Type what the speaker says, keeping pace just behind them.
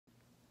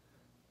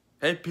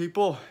Hey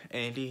people,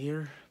 Andy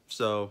here.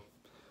 So,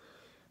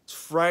 it's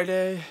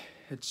Friday,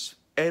 it's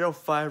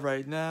 8:05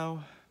 right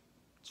now.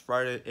 It's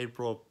Friday,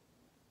 April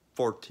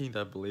 14th,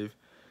 I believe.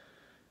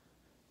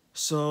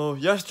 So,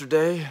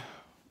 yesterday,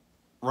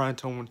 Ryan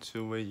told me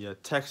to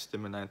text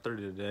him at 9:30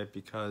 today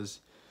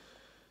because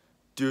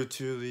due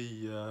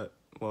to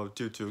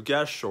a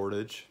gas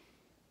shortage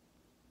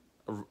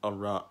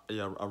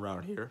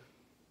around here.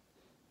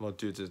 Well,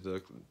 due to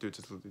the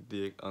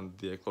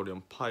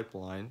Eclodium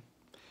pipeline.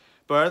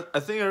 But I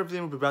think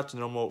everything will be back to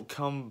normal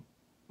come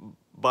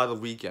by the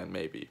weekend,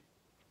 maybe.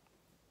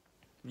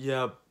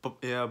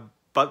 But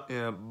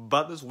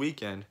this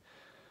weekend,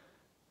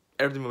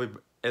 everything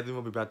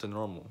will be back to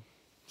normal.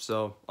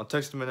 So I'll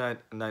text him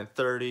at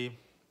 9:30,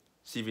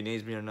 see if he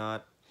needs me or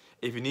not.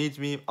 If he needs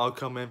me, I'll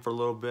come in for a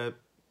little bit.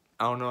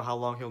 I don't know how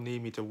long he'll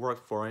need me to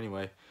work for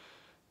anyway.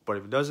 But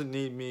if he doesn't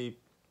need me,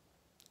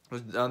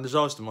 there's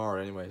always tomorrow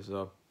anyway.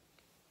 So,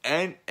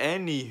 anyway,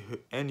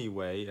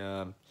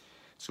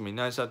 it's gonna be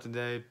nice out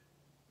today.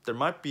 There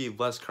might be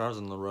less cars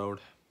on the road,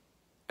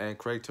 and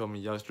Craig told me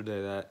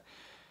yesterday that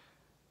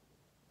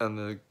on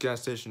the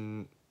gas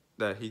station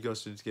that he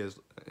goes to get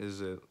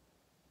his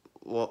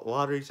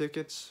lottery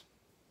tickets,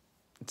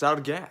 it's out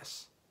of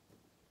gas.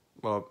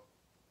 Well,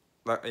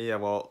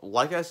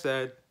 like I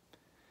said,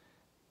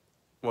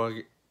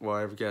 every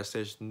gas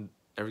station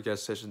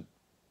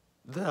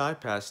that I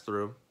pass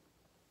through,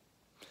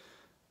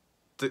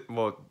 they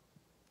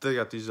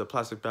got these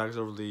plastic bags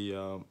over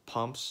the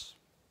pumps,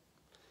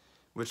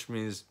 which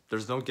means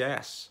there's no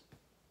gas.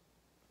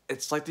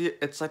 It's like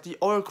the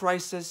oil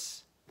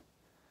crisis.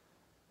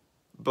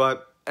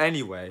 But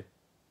anyway,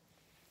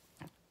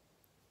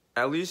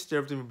 at least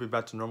everything will be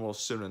back to normal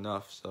soon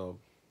enough. So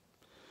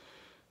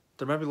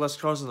there might be less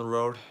cars on the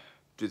road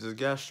due to the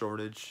gas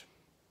shortage.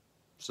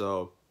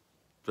 So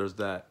there's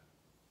that.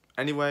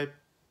 Anyway,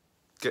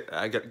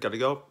 I gotta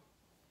go.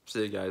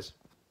 See you guys.